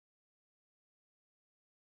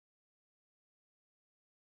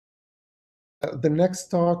The next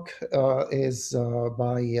talk is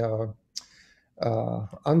by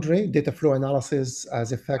Andrej, Data Flow Analysis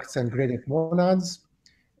as Effects and Gradient Monads.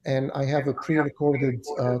 And I have a pre-recorded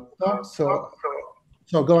talk, so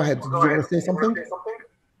go ahead. Did you want to say something?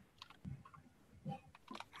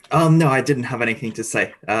 No, I didn't have anything to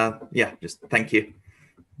say. Yeah, just thank you.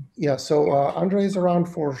 Yeah, so Andrej is around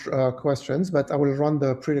for questions, but I will run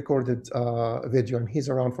the pre-recorded video, and he's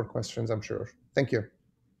around for questions, I'm sure. Thank you.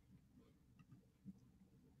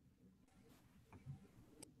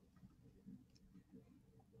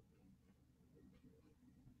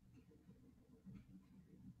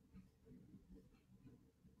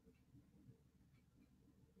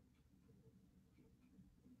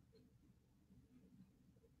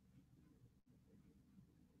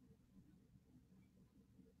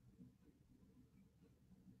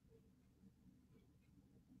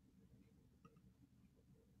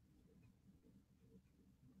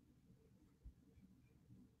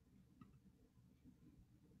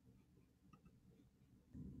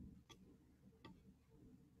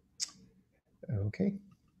 Okay.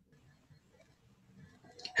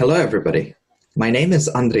 Hello, everybody. My name is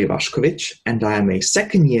Andrej Ivaskovic, and I am a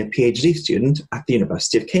second-year PhD student at the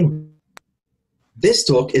University of Cambridge. This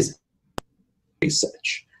talk is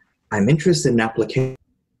research. I'm interested in applications.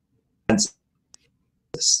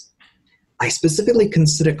 I specifically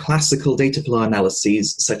consider classical data flow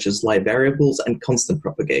analyses such as live variables and constant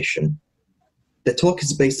propagation. The talk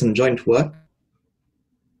is based on joint work.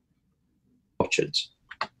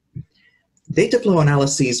 Data flow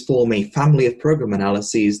analyses form a family of program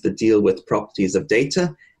analyses that deal with properties of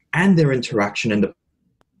data and their interaction in the.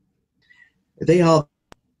 They are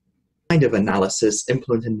the kind of analysis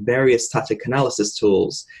implemented in various static analysis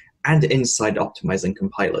tools and inside optimizing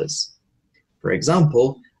compilers. For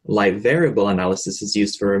example, live variable analysis is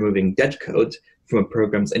used for removing dead code from a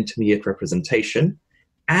program's intermediate representation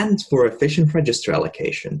and for efficient register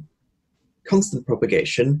allocation. Constant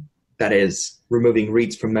propagation, that is, removing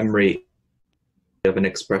reads from memory of an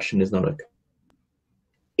expression is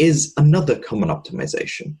another common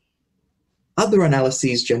optimization. Other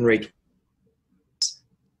analyses generate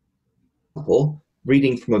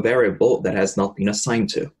reading from a variable that has not been assigned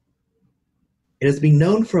to. It has been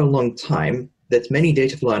known for a long time that many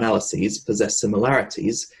data flow analyses possess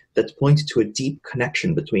similarities that point to a deep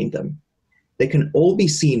connection between them. They can all be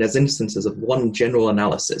seen as instances of one general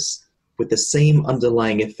analysis, with the same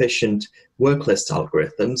underlying efficient work list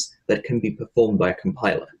algorithms that can be performed by a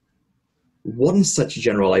compiler. One such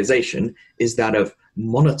generalization is that of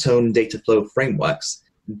monotone data flow frameworks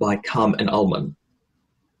by Kam and Ullman.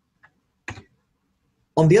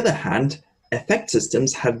 On the other hand, effect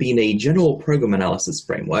systems have been a general program analysis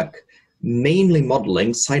framework, mainly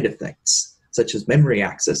modeling side effects, such as memory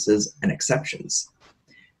accesses and exceptions.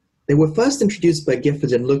 They were first introduced by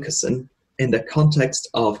Gifford and Lucassen in the context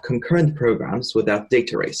of concurrent programs without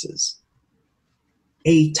data races.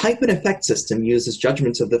 A type and effect system uses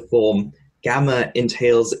judgments of the form gamma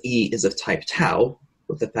entails E is of type tau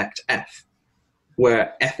with effect F,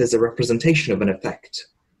 where F is a representation of an effect,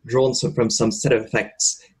 drawn from some set of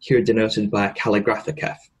effects here denoted by a calligraphic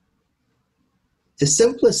F. The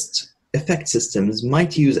simplest effect systems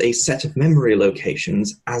might use a set of memory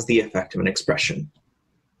locations as the effect of an expression.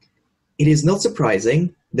 It is not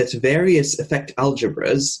surprising that various effect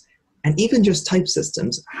algebras and even just type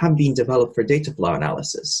systems have been developed for data flow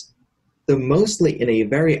analysis, though mostly in a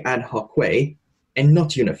very ad hoc way and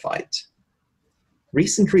not unified.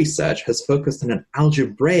 Recent research has focused on an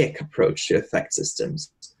algebraic approach to effect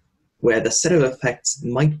systems, where the set of effects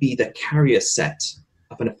might be the carrier set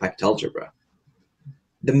of an effect algebra.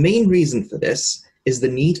 The main reason for this is the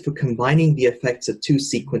need for combining the effects of two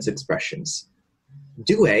sequence expressions.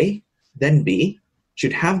 Do A, then B,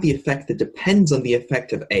 should have the effect that depends on the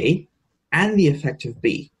effect of A and the effect of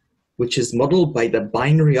B, which is modeled by the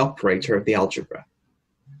binary operator of the algebra.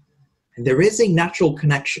 And there is a natural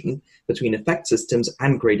connection between effect systems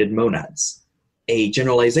and graded monads, a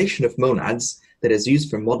generalization of monads that is used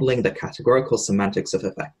for modeling the categorical semantics of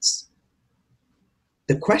effects.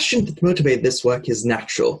 The question that motivated this work is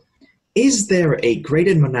natural. Is there a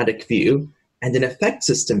graded monadic view and an effect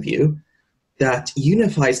system view that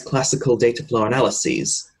unifies classical data flow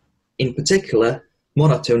analyses, in particular,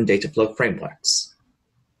 monotone data flow frameworks?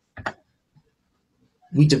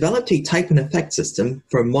 We developed a type and effect system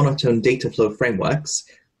for monotone data flow frameworks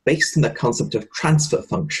based on the concept of transfer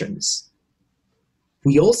functions.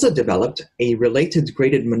 We also developed a related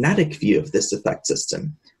graded monadic view of this effect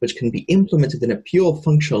system, which can be implemented in a pure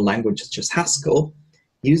functional language such as Haskell,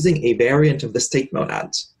 using a variant of the state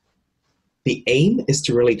monad. The aim is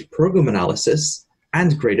to relate program analysis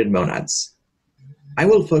and graded monads, I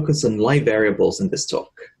will focus on live variables in this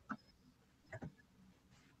talk.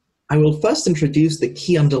 I will first introduce the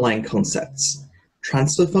key underlying concepts: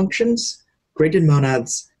 transfer functions, graded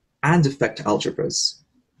monads, and effect algebras.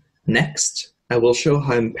 Next, I will show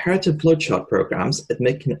how imperative flowchart programs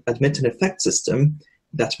admit an effect system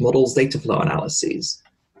that models data flow analyses.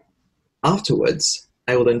 Afterwards,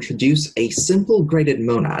 I will introduce a simple graded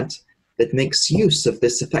monad that makes use of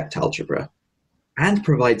this effect algebra and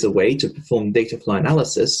provides a way to perform data flow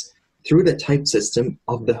analysis through the type system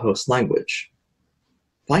of the host language.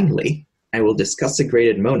 Finally, I will discuss a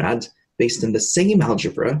graded monad based on the same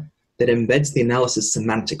algebra that embeds the analysis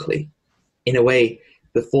semantically, in a way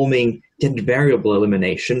performing get variable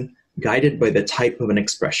elimination guided by the type of an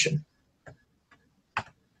expression.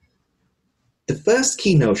 The first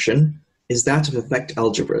key notion is that of effect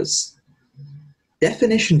algebras.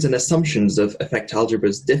 Definitions and assumptions of effect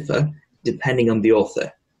algebras differ depending on the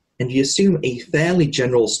author, and we assume a fairly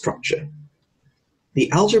general structure.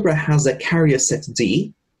 The algebra has a carrier set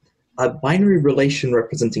D, a binary relation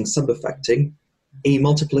representing subaffecting, a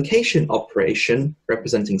multiplication operation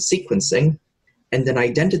representing sequencing, and an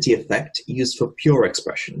identity effect used for pure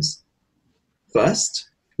expressions. First,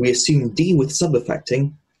 we assume D with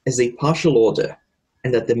subaffecting is a partial order,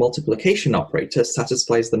 and that the multiplication operator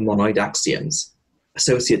satisfies the monoid axioms,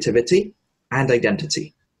 associativity and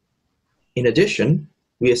identity. In addition,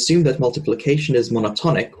 we assume that multiplication is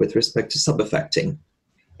monotonic with respect to subaffecting.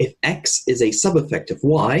 If X is a subaffect of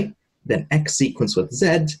Y, then X sequenced with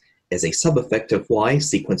Z is a subaffect of Y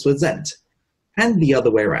sequenced with Z, and the other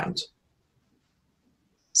way around.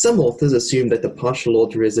 Some authors assume that the partial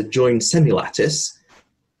order is a joined semilattice,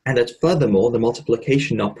 and that furthermore the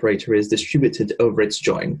multiplication operator is distributed over its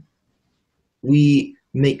join. We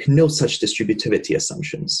make no such distributivity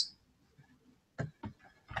assumptions.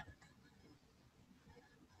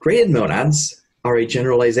 Graded monads are a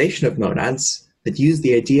generalization of monads that use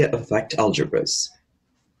the idea of effect algebras.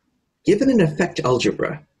 Given an effect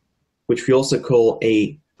algebra, which we also call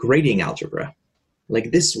a grading algebra, like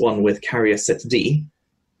this one with carrier set D,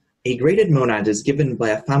 a graded monad is given by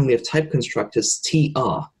a family of type constructors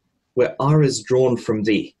TR, where R is drawn from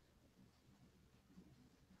D.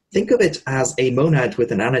 Think of it as a monad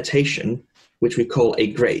with an annotation, which we call a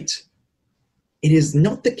grade. It is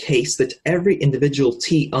not the case that every individual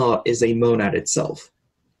TR is a monad itself.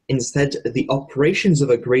 Instead, the operations of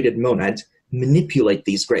a graded monad manipulate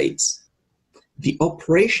these grades. The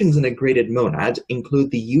operations in a graded monad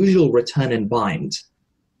include the usual return and bind.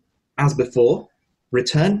 As before,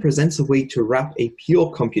 return presents a way to wrap a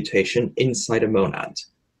pure computation inside a monad,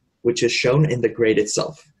 which is shown in the grade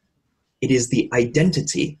itself. It is the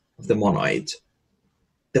identity of the monoid.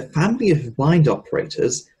 The family of bind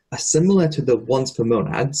operators are similar to the ones for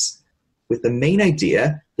monads, with the main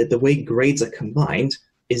idea that the way grades are combined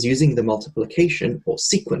is using the multiplication or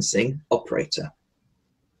sequencing operator.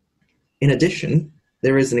 In addition,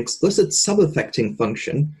 there is an explicit subaffecting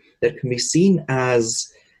function that can be seen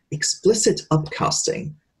as explicit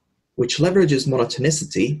upcasting, which leverages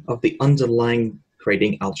monotonicity of the underlying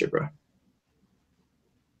grading algebra.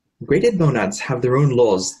 Graded monads have their own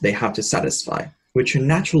laws they have to satisfy, which are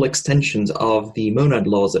natural extensions of the monad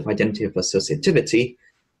laws of identity of associativity,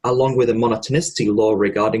 along with a monotonicity law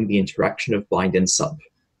regarding the interaction of bind and sub.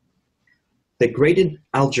 The graded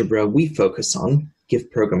algebra we focus on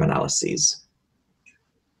give program analyses.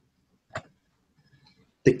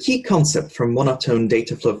 The key concept from monotone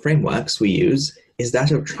data flow frameworks we use is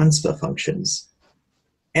that of transfer functions.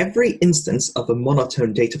 Every instance of a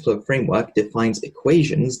monotone data flow framework defines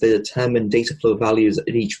equations that determine data flow values at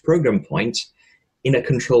each program point in a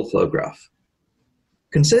control flow graph.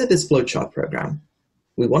 Consider this flowchart program.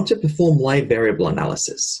 We want to perform live variable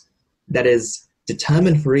analysis. That is,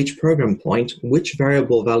 determine for each program point which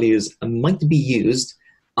variable values might be used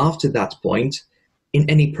after that point in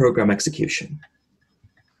any program execution.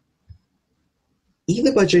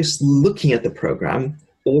 Either by just looking at the program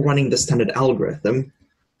or running the standard algorithm,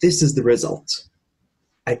 this is the result.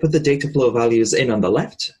 I put the data flow values in on the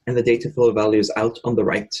left and the data flow values out on the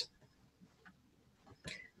right.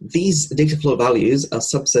 These data flow values are a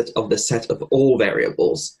subset of the set of all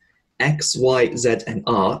variables, x, y, z, and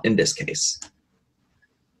r in this case.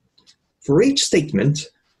 For each statement,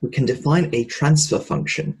 we can define a transfer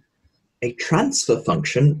function. A transfer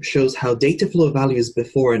function shows how data flow values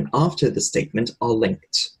before and after the statement are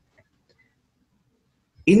linked.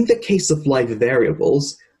 In the case of live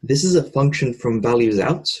variables, this is a function from values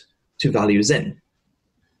out to values in.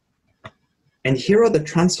 And here are the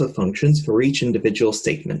transfer functions for each individual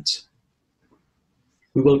statement.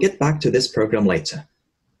 We will get back to this program later.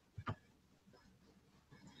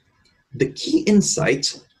 The key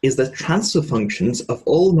insight is that transfer functions of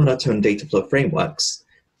all monotone data flow frameworks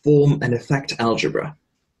form an effect algebra.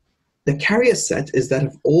 The carrier set is that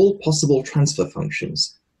of all possible transfer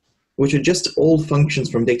functions, which are just all functions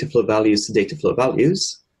from data flow values to data flow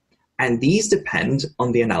values, and these depend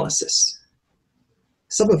on the analysis.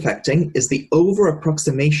 Subaffecting is the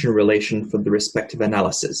over-approximation relation for the respective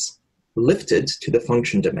analysis, lifted to the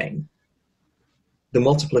function domain. The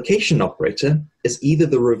multiplication operator is either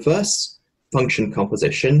the reverse function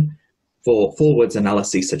composition for forwards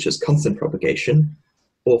analyses such as constant propagation,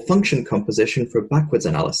 or function composition for backwards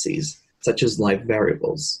analyses such as live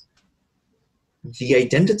variables. The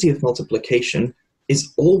identity of multiplication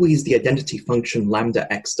is always the identity function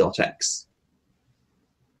lambda x dot x.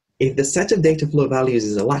 If the set of data flow values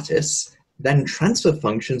is a lattice, then transfer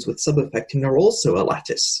functions with subaffecting are also a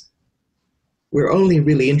lattice. We're only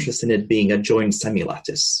really interested in it being a joined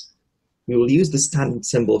semilattice. We will use the standard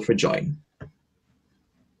symbol for join.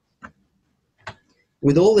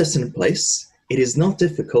 With all this in place, it is not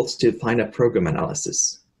difficult to define a program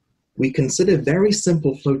analysis. We consider very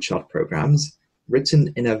simple flowchart programs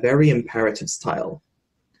written in a very imperative style.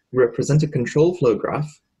 We represent a control flow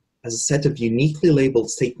graph as a set of uniquely labeled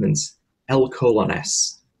statements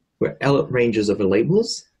L:(S), where L ranges over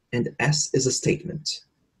labels and S is a statement.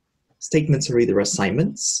 Statements are either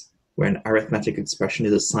assignments, where an arithmetic expression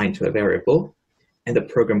is assigned to a variable, and the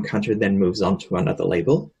program counter then moves on to another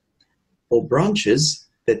label, or branches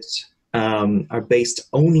that are based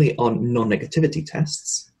only on non-negativity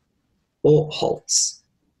tests, or halts.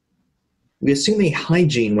 We assume a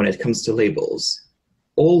hygiene when it comes to labels.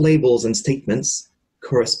 All labels and statements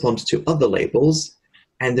correspond to other labels,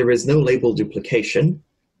 and there is no label duplication,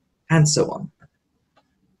 and so on.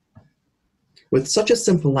 With such a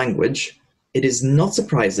simple language, it is not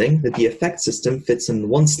surprising that the effect system fits in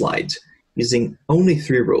one slide, using only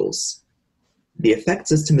 3 rules. The effect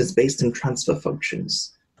system is based on transfer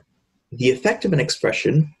functions. The effect of an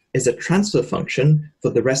expression is a transfer function for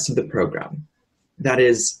the rest of the program. That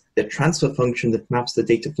is, the transfer function that maps the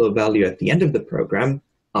data flow value at the end of the program,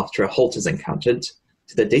 after a halt is encountered,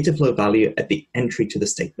 to the data flow value at the entry to the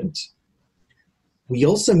statement. We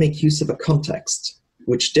also make use of a context,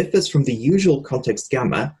 which differs from the usual context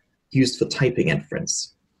gamma used for typing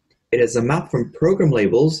inference. It is a map from program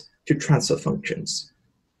labels to transfer functions.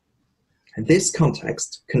 And this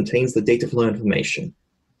context contains the data flow information.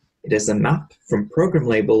 It is a map from program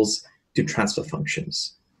labels to transfer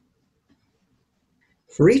functions.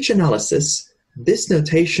 For each analysis, this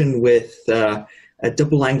notation with a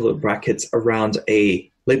double angular brackets around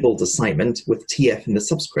a labeled assignment with TF in the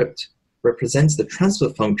subscript represents the transfer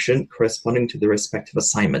function corresponding to the respective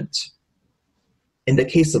assignment. In the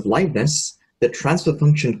case of liveness, the transfer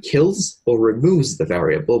function kills or removes the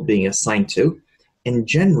variable being assigned to and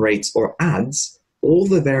generates or adds all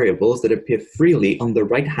the variables that appear freely on the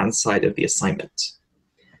right-hand side of the assignment.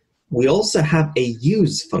 We also have a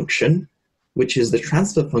use function, which is the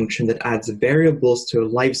transfer function that adds variables to a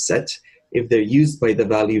live set if they're used by the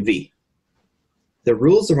value v. The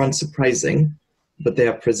rules are unsurprising, but they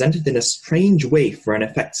are presented in a strange way for an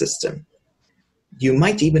effect system. You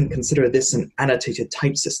might even consider this an annotated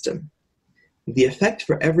type system. The effect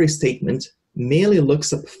for every statement merely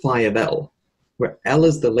looks up phi of L, where L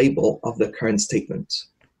is the label of the current statement.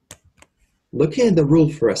 Looking at the rule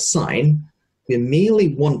for assign, we merely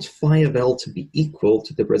want phi of L to be equal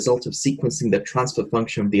to the result of sequencing the transfer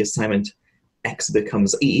function of the assignment x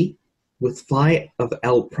becomes e with phi of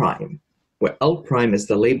L prime, where L prime is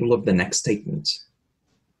the label of the next statement.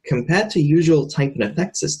 Compared to usual type and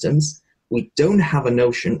effect systems, we don't have a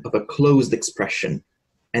notion of a closed expression,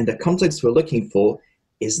 and the context we're looking for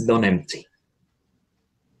is non-empty.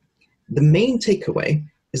 The main takeaway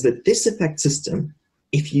is that this effect system,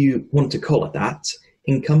 if you want to call it that,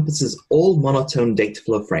 encompasses all monotone data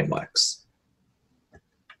flow frameworks.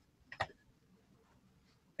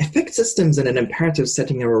 Effect systems in an imperative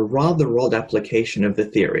setting are a rather odd application of the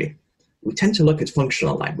theory. We tend to look at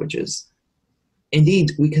functional languages.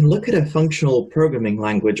 Indeed, we can look at a functional programming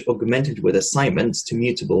language augmented with assignments to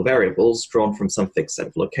mutable variables drawn from some fixed set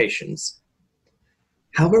of locations.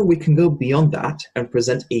 However, we can go beyond that and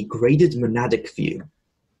present a graded monadic view.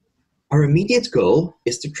 Our immediate goal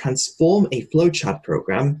is to transform a flowchart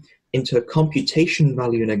program into a computation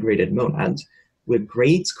value in a graded monad, where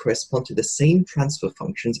grades correspond to the same transfer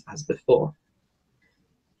functions as before.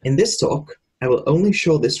 In this talk, I will only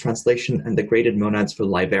show this translation and the graded monads for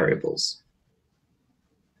live variables.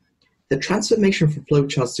 The transformation from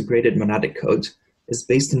flowcharts to graded monadic code is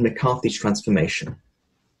based on McCarthy's transformation.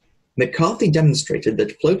 McCarthy demonstrated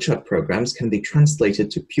that flowchart programs can be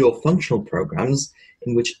translated to pure functional programs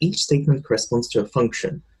in which each statement corresponds to a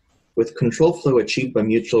function, with control flow achieved by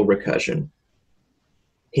mutual recursion.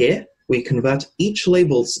 Here, we convert each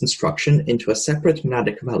label's instruction into a separate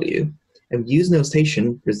monadic value and use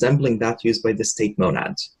notation resembling that used by the state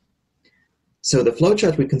monad. So the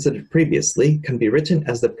flowchart we considered previously can be written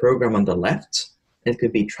as the program on the left, and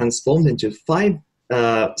could be transformed into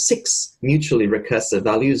 6 mutually recursive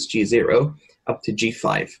values, G0 up to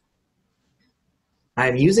G5. I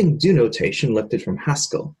am using do notation lifted from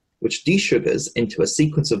Haskell, which desugars into a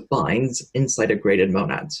sequence of binds inside a graded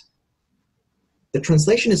monad. The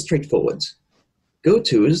translation is straightforward.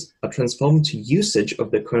 Gotos are transformed to usage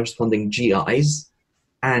of the corresponding GIs,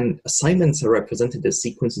 and assignments are represented as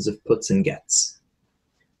sequences of puts and gets.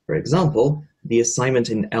 For example, the assignment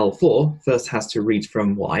in L4 first has to read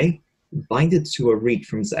from Y, bind it to a read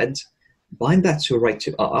from Z, bind that to a write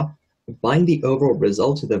to R, bind the overall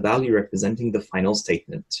result to the value representing the final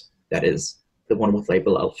statement, that is, the one with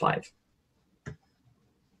label L5.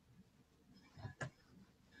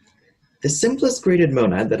 The simplest graded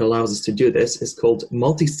monad that allows us to do this is called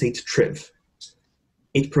multi-state triv.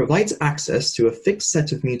 It provides access to a fixed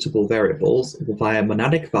set of mutable variables via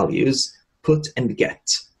monadic values put and get,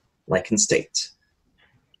 like in state.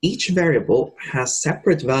 Each variable has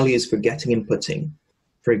separate values for getting and putting,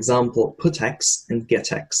 for example, putx and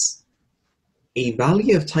getx. A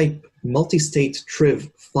value of type multi-state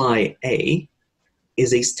triv phi a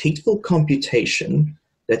is a stateful computation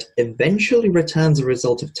that eventually returns a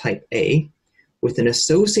result of type A with an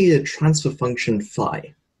associated transfer function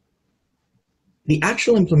phi. The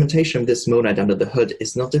actual implementation of this monad under the hood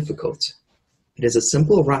is not difficult. It is a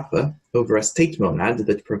simple wrapper over a state monad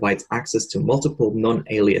that provides access to multiple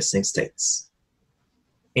non-aliasing states.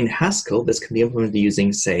 In Haskell, this can be implemented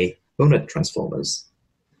using, say, monad transformers.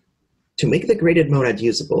 To make the graded monad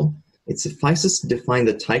usable, it suffices to define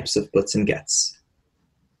the types of puts and gets.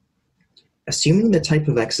 Assuming the type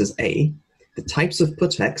of x is A, the types of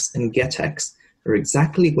putx and getx are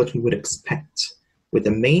exactly what we would expect, with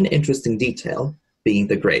the main interesting detail being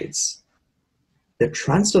the grades. The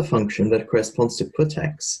transfer function that corresponds to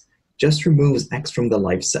putx just removes x from the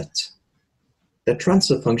live set. The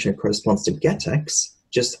transfer function that corresponds to getx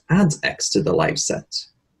just adds x to the live set.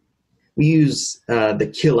 We use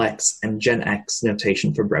the killx and genx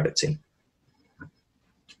notation for brevity.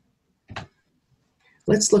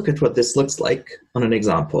 Let's look at what this looks like on an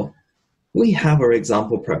example. We have our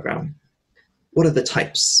example program. What are the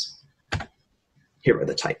types? Here are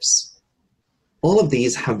the types. All of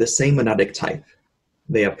these have the same monadic type.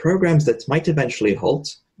 They are programs that might eventually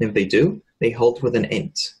halt. If they do, they halt with an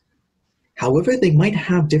int. However, they might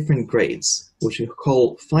have different grades, which we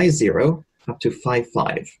call phi0 up to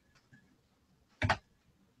phi5.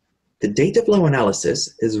 The data flow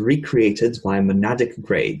analysis is recreated by monadic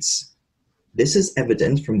grades. This is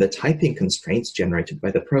evident from the typing constraints generated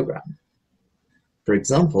by the program. For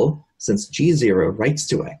example, since G0 writes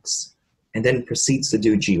to X and then proceeds to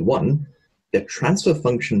do G1, the transfer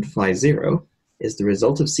function phi0 is the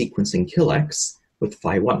result of sequencing killx with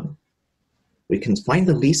phi1. We can find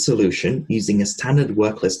the least solution using a standard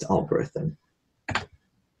work list algorithm.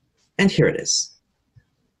 And here it is.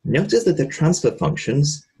 Notice that the transfer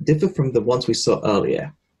functions differ from the ones we saw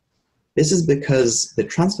earlier. This is because the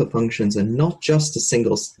transfer functions are not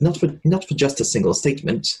for just a single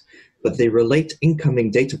statement, but they relate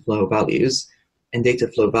incoming data flow values and data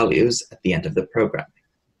flow values at the end of the program.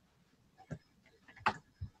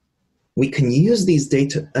 We can use these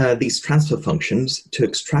transfer functions to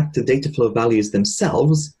extract the data flow values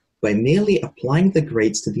themselves by merely applying the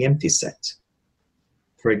grades to the empty set.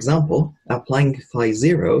 For example, applying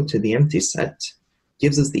phi0 to the empty set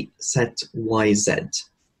gives us the set yz,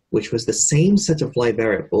 which was the same set of live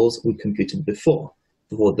variables we computed before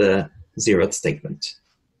for the zeroth statement.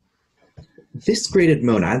 This graded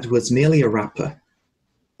monad was merely a wrapper.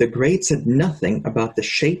 The grade said nothing about the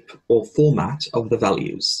shape or format of the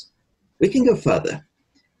values. We can go further.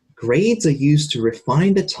 Grades are used to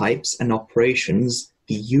refine the types and operations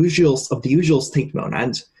of the usual state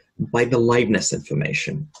monad by the liveness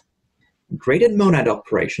information. Graded monad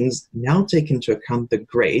operations now take into account the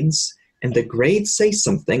grades, and the grades say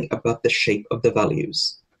something about the shape of the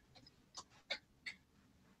values.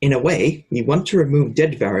 In a way, we want to remove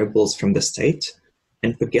dead variables from the state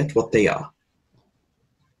and forget what they are.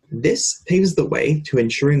 This paves the way to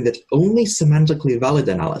ensuring that only semantically valid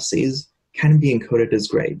analyses can be encoded as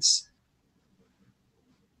grades.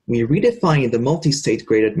 We redefine the multi-state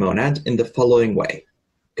graded monad in the following way,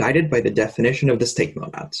 guided by the definition of the state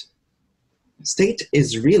monad. State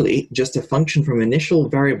is really just a function from initial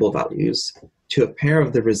variable values to a pair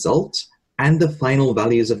of the result and the final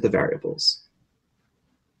values of the variables.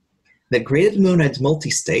 The graded monad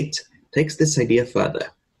multistate takes this idea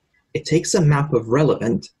further. It takes a map of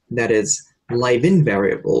relevant, that is, live-in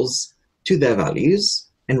variables to their values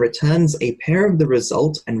and returns a pair of the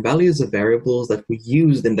result and values of variables that were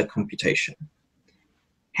used in the computation.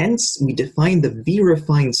 Hence, we define the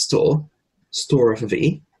v-refined store of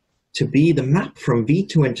v, to be the map from v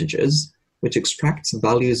to integers, which extracts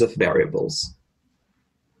values of variables.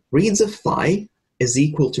 Reads of phi is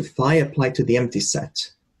equal to phi applied to the empty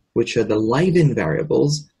set, which are the live-in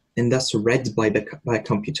variables and thus read by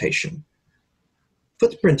computation.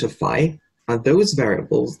 Footprint of phi are those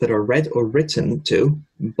variables that are read or written to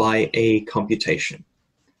by a computation.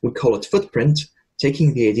 We call it footprint,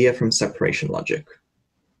 taking the idea from separation logic.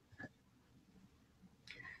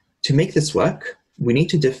 To make this work, we need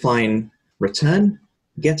to define return,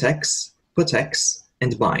 getX, putX,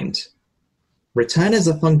 and bind. Return is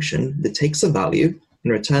a function that takes a value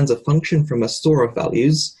and returns a function from a store of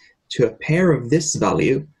values to a pair of this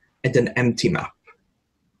value and an empty map.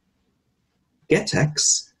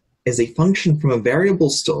 GetX is a function from a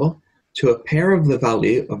variable store to a pair of the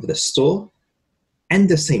value of the store and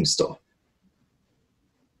the same store.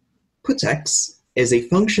 PutX is a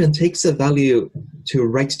function that takes a value to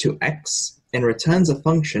write to X and returns a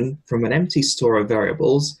function from an empty store of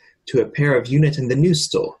variables to a pair of unit in the new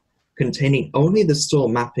store, containing only the store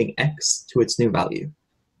mapping X to its new value.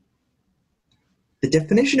 The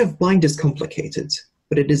definition of bind is complicated,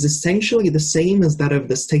 but it is essentially the same as that of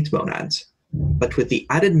the state monad, but with the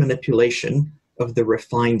added manipulation of the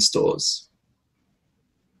refined stores.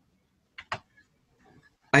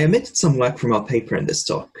 I omitted some work from our paper in this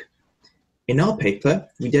talk. In our paper,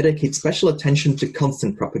 we dedicate special attention to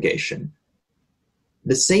constant propagation.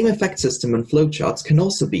 The same effect system and flowcharts can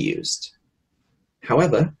also be used.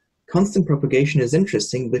 However, constant propagation is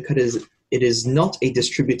interesting because it is not a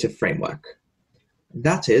distributive framework.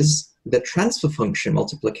 That is, the transfer function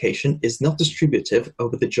multiplication is not distributive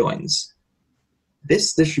over the joins.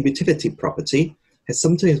 This distributivity property has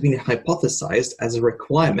sometimes been hypothesized as a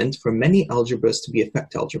requirement for many algebras to be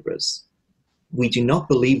effect algebras. We do not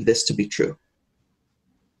believe this to be true.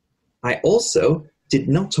 I also did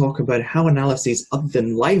not talk about how analyses other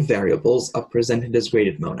than live variables are presented as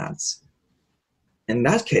graded monads. In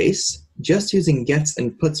that case, just using gets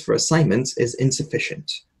and puts for assignments is insufficient.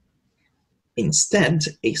 Instead,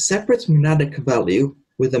 a separate monadic value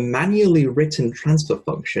with a manually written transfer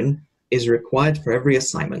function is required for every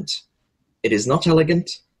assignment. It is not elegant,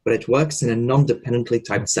 but it works in a non-dependently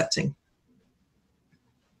typed setting.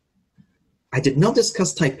 I did not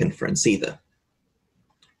discuss type inference either.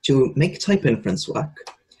 To make type inference work,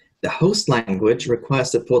 the host language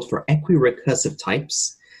requires support for equi-recursive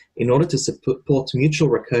types in order to support mutual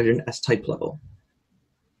recursion as type level.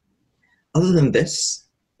 Other than this,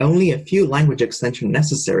 only a few language extensions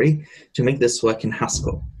necessary to make this work in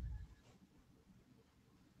Haskell.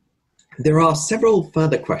 There are several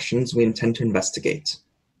further questions we intend to investigate.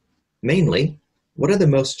 Mainly, what are the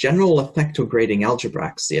most general effect or grading algebra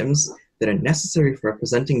axioms that are necessary for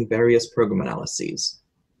representing various program analyses?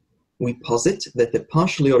 We posit that the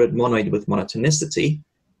partially ordered monoid with monotonicity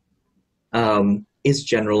is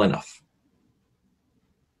general enough.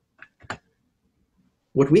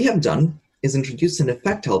 What we have done is introduce an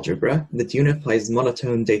effect algebra that unifies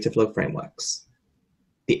monotone data flow frameworks.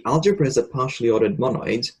 The algebra is a partially ordered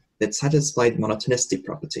monoid that satisfied monotonicity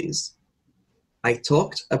properties. I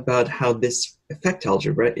talked about how this effect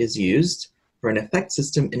algebra is used for an effect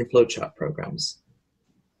system in flowchart programs.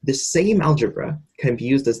 This same algebra can be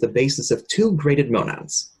used as the basis of two graded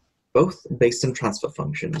monads, both based on transfer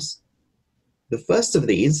functions. The first of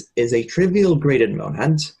these is a trivial graded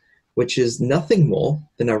monad, which is nothing more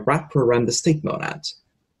than a wrapper around the state monad,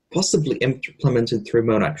 possibly implemented through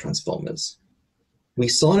monad transformers. We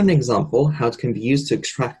saw in an example how it can be used to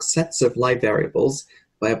extract sets of live variables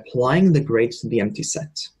by applying the grade to the empty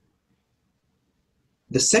set.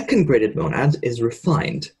 The second graded monad is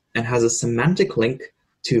refined and has a semantic link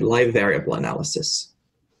to live variable analysis.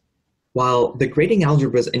 While the grading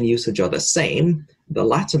algebras in usage are the same, the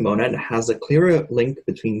latter monad has a clearer link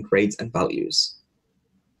between grades and values.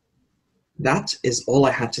 That is all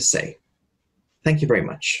I had to say. Thank you very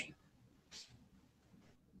much.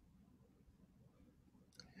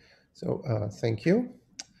 So thank you.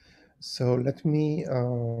 So let me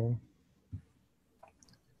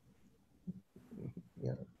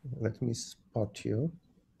spot you.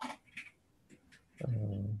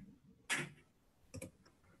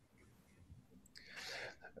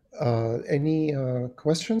 Any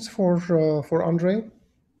questions for Andrej?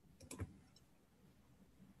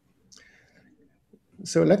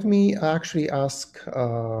 So let me actually ask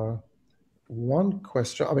one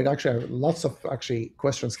question. I mean, actually, lots of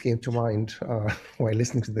questions came to mind while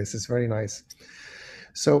listening to this. It's very nice.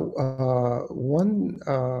 So one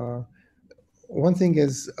thing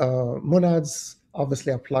is monads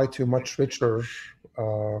obviously apply to much richer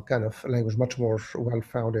kind of language, much more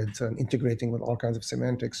well-founded and integrating with all kinds of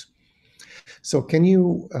semantics. So can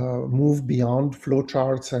you move beyond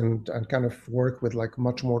flowcharts and kind of work with like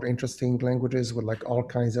much more interesting languages with like all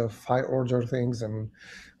kinds of high order things and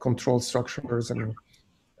control structures and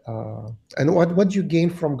what do you gain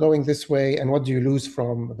from going this way, and what do you lose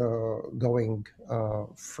from the going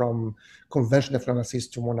from conventional analyses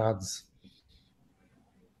to monads?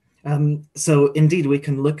 So indeed, we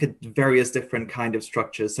can look at various different kind of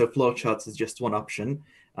structures. So flowcharts is just one option.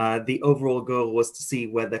 The overall goal was to see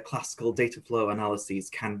whether classical data flow analyses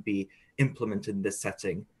can be implemented in this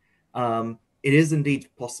setting. It is indeed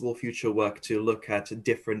possible future work to look at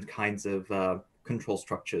different kinds of control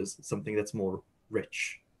structures, something that's more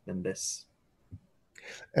rich than this.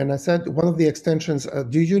 And I said one of the extensions,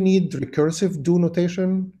 do you need recursive do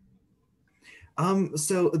notation?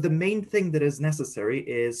 So the main thing that is necessary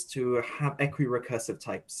is to have equi-recursive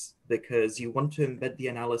types, because you want to embed the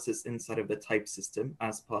analysis inside of the type system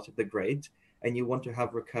as part of the grade, and you want to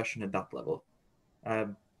have recursion at that level.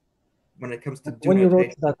 When it comes to do when you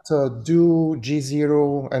notation, wrote that do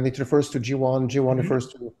G0 and it refers to G1, G1 refers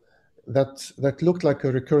to that looked like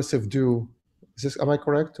a recursive do. Am I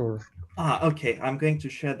correct or? Okay, I'm going to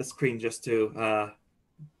share the screen just to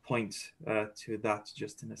point to that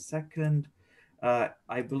just in a second.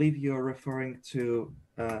 I believe you're referring to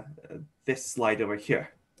this slide over here.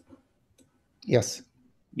 Yes.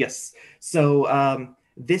 Yes. So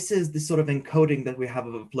this is the sort of encoding that we have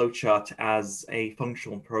of a flowchart as a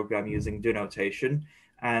functional program using do notation.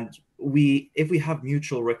 And if we have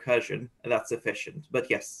mutual recursion, that's sufficient. But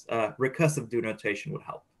yes, recursive do notation would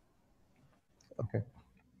help. Okay.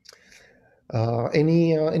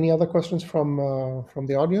 Any other questions from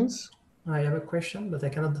the audience? I have a question, but I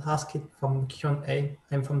cannot ask it from Q&A.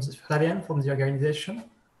 I'm from Flavian from the organization.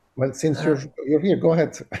 Well, since you're here, go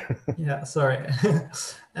ahead. Yeah, sorry.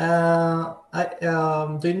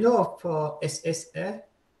 Do you know of SSA,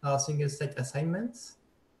 single site assignments?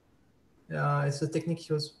 It's a technique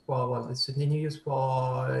used for, well, it's a technique used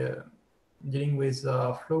for dealing with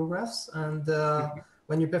flow graphs. And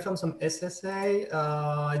when you perform some SSA,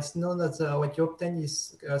 it's known that what you obtain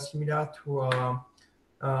is similar to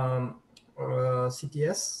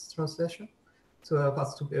CPS translation, so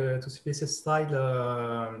to CPS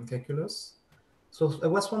style calculus. So I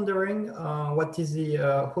was wondering what is the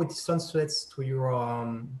how it translates to your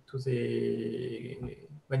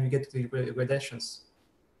when you get to the gradations.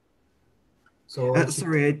 So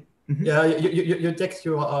sorry. Yeah, you take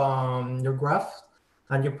your graph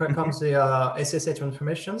and you perform the SSA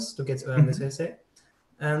transformations to get an SSA,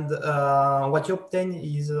 and what you obtain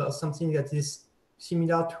is something that is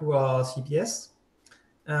similar to CPS.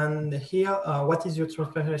 And here, what is your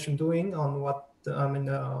transformation doing on what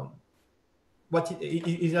what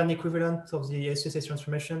is an equivalent of the SSA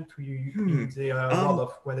transformation to the world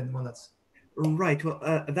of graded monads? Right.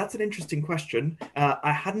 Well, that's an interesting question.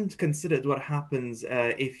 I hadn't considered what happens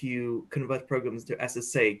if you convert programs to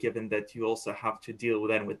SSA, given that you also have to deal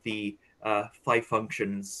then with the phi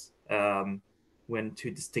functions when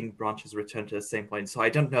two distinct branches return to the same point. So I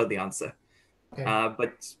don't know the answer. Okay.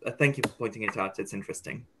 But thank you for pointing it out. It's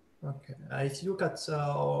interesting. Okay. If you look at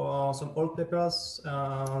some old papers,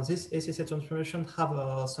 this SSA transformation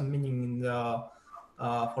have some meaning in the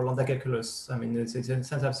for lambda calculus. I mean, it's in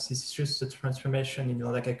sense that it's just a transformation in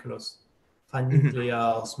lambda calculus, finding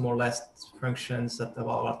the smallest functions that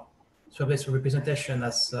are surface representation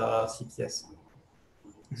as CPS.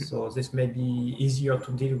 So this may be easier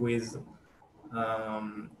to deal with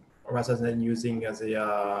rather than using the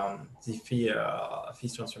phi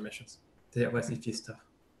transformations, the phi stuff.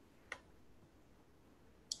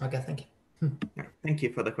 Okay, thank you. Thank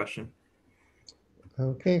you for the question.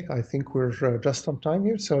 Okay, I think we're just on time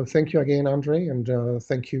here. So thank you again, Andrej, and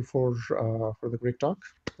thank you for the great talk.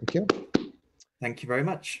 Thank you. Thank you very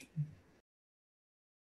much.